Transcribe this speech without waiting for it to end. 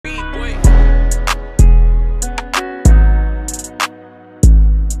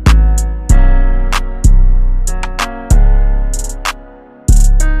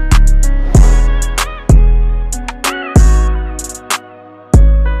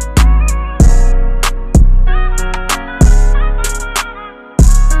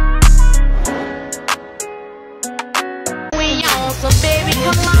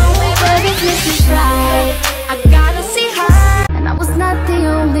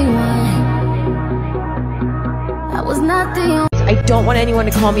don't want anyone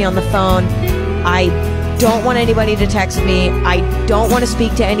to call me on the phone. I don't want anybody to text me. I don't want to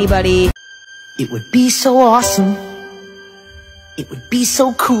speak to anybody. It would be so awesome. It would be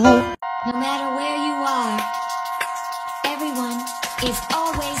so cool. No matter where you are, everyone is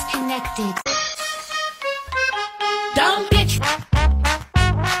always connected. Dumb bitch!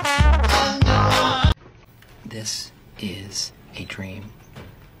 This is a dream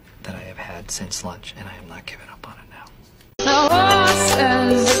that I have had since lunch, and I am not giving up on it now. The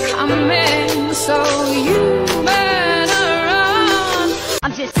horses are coming, so you better run.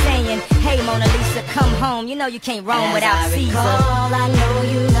 I'm just saying, hey Mona Lisa, come home. You know you can't roam without Caesar. I know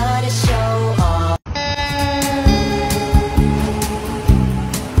you love to show off.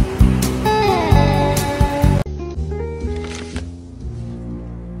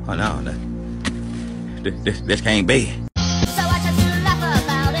 Oh no, this can't be. So I try to laugh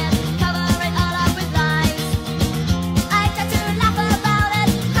about it, cover it all up with lies. I try to laugh about it,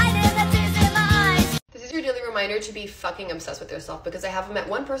 hiding the tears in my eyes. This is your daily reminder to be fucking obsessed with yourself, because I haven't met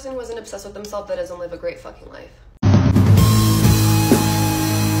one person who isn't obsessed with themselves that doesn't live a great fucking life.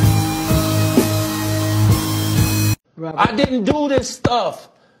 I didn't do this stuff.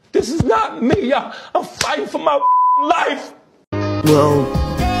 This is not me. I'm fighting for my life. Well,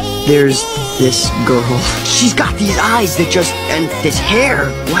 there's this girl. She's got these eyes that just, and this hair.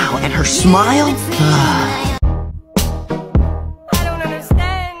 Wow, and her smile. I don't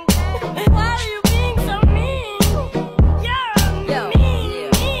understand. Why are you being so mean? You're a mean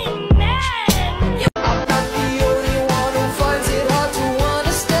man. I'm not the only one who finds it hard to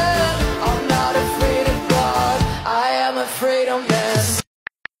understand. I'm not afraid of God, I am afraid of man.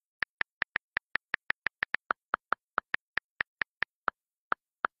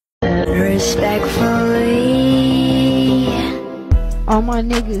 Respectfully, all my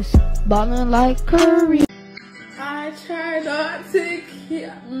niggas ballin' like Curry. I try not to keep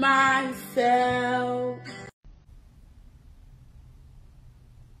myself.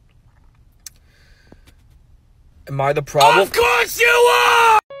 Am I the problem? Of course you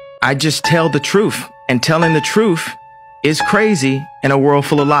are! I just tell the truth, and telling the truth is crazy in a world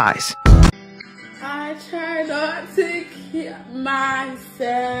full of lies. I try not to keep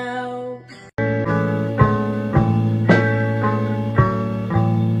myself.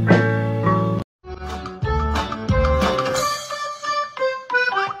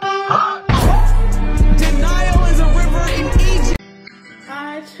 Denial is a river in Egypt.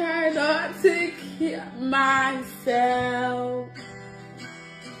 I try not to keep myself.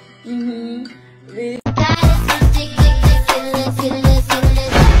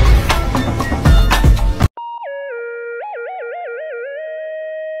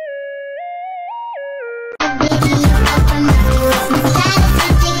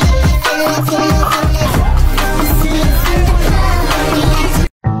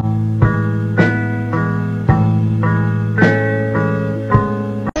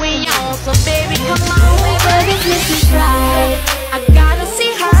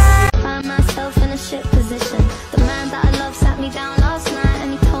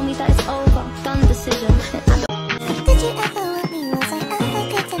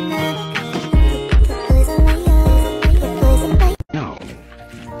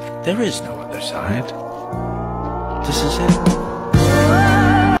 There is no other side. This is it.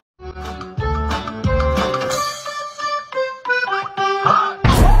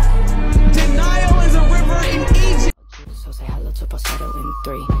 Denial is a river in Egypt. So say hello to falsetto in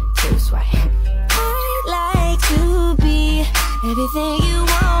 3, 2, sway. I'd like to be everything you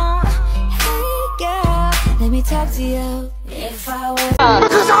want. Hey girl, let me talk to you. If I were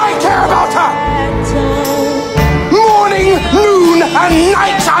Because I care about her! Morning, noon, and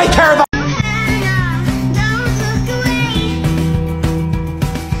night I care about.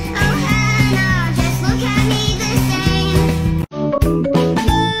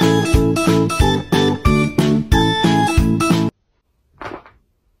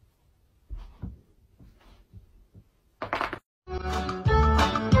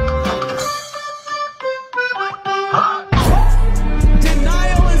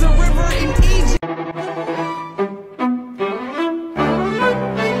 Denial is a river in Egypt.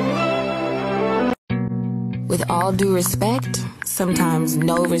 with all due respect, sometimes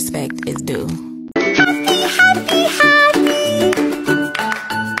no respect is due.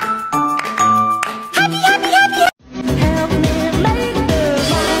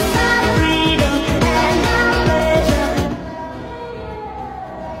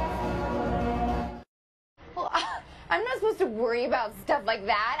 I'm not supposed to worry about stuff like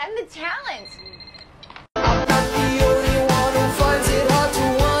that. I'm the talent. I'm not the only one who finds it hard to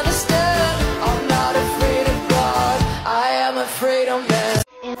understand. I'm not afraid of God, I am afraid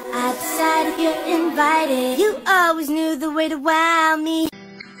way to wow me.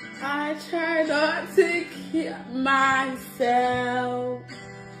 I try not to keep myself.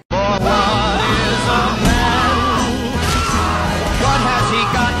 What is a man? What has he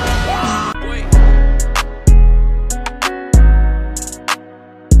got?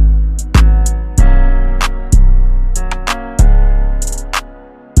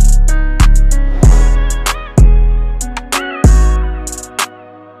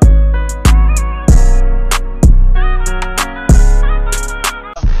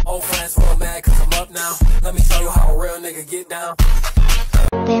 Let me show you how a real nigga get down.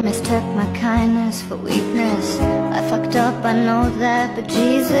 They mistook my kindness for weakness. I fucked up, I know that, but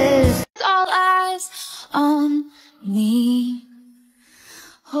Jesus, all eyes on me.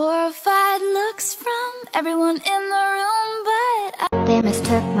 Horrified looks from everyone in the room, but they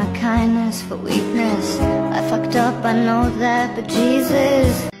mistook my kindness for weakness. I fucked up, I know that, but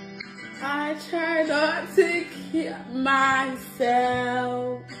Jesus, I try not to keep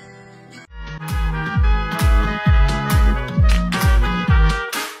myself.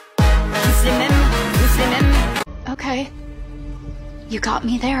 Okay, you got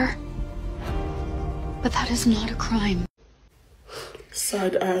me there, but that is not a crime.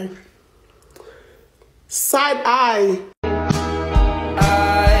 Side eye. Side eye.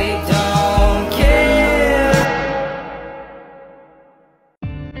 I don't care.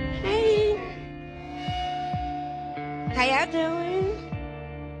 Hey. How y'all doing?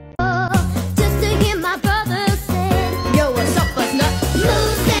 Just to hear my brother say, Yo, what's up, bus nut?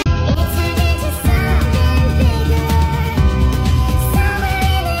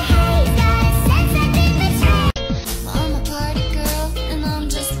 I'm a party girl and I'm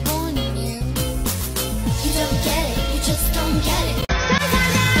just warning you. You don't get it, you just don't get it.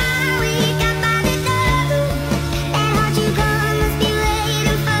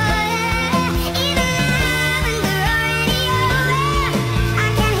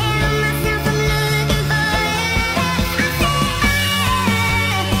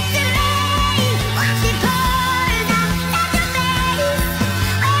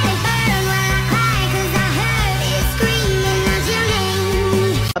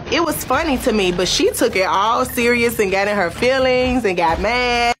 It was funny to me, but she took it all serious and got in her feelings and got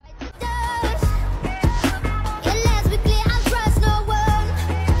mad.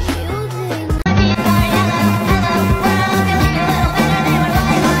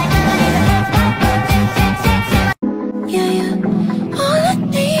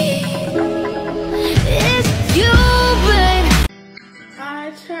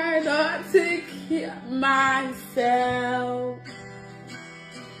 I try not to keep myself.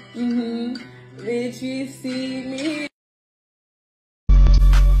 Did you see me?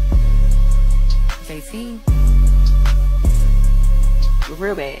 JC.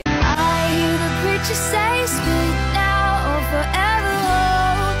 Real bad. I hear the preacher say, speak now or forever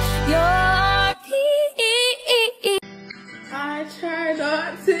hold your peace. I try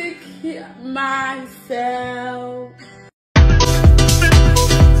not to keep myself.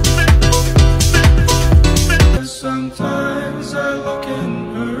 Sometimes I look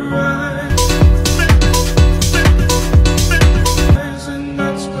in her eyes, and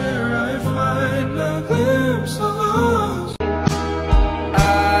that's where I find a glimpse of us.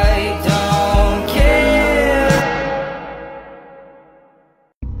 I don't care.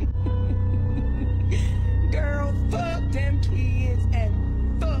 Girl, fuck them kids and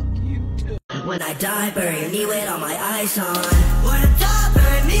fuck you too. When I die, bury me with all my eyes on. When I die,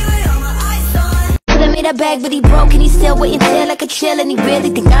 bury me with all my eyes on. I made a bag, but he broke and he's still waiting till I could chill. And he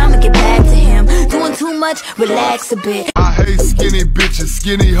really think I'ma get back to him. Doing too much, relax a bit. I hate skinny bitches,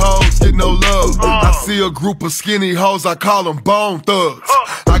 skinny hoes get no love. I see a group of skinny hoes, I call them bone thugs.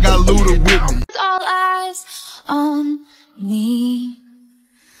 I got Luda with me. All eyes on me.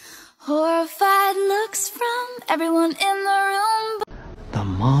 Horrified looks from everyone in the room. The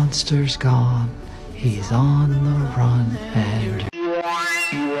monster's gone, he's on the run, and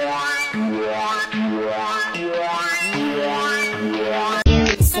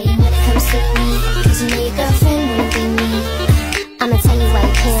say you wanna come see me, 'cause you know your girlfriend won't be me. I'ma tell you why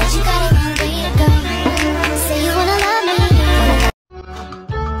you care. You got a long way to go. Say you wanna love me.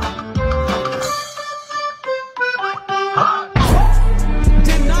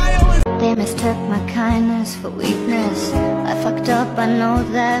 They mistook my kindness for weakness. I fucked up, I know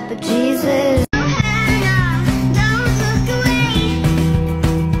that, but Jesus.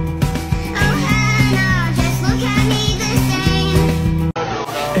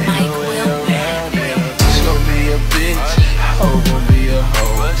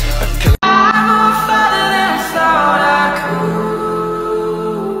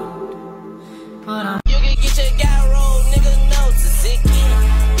 You can get your guy rolled, nigga.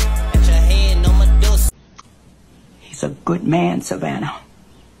 man, Savannah.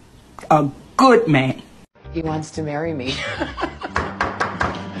 A good man. He wants to marry me.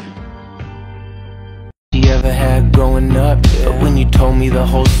 You ever had growing up? But when you told me the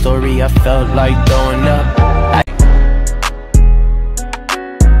whole story, I felt like throwing up.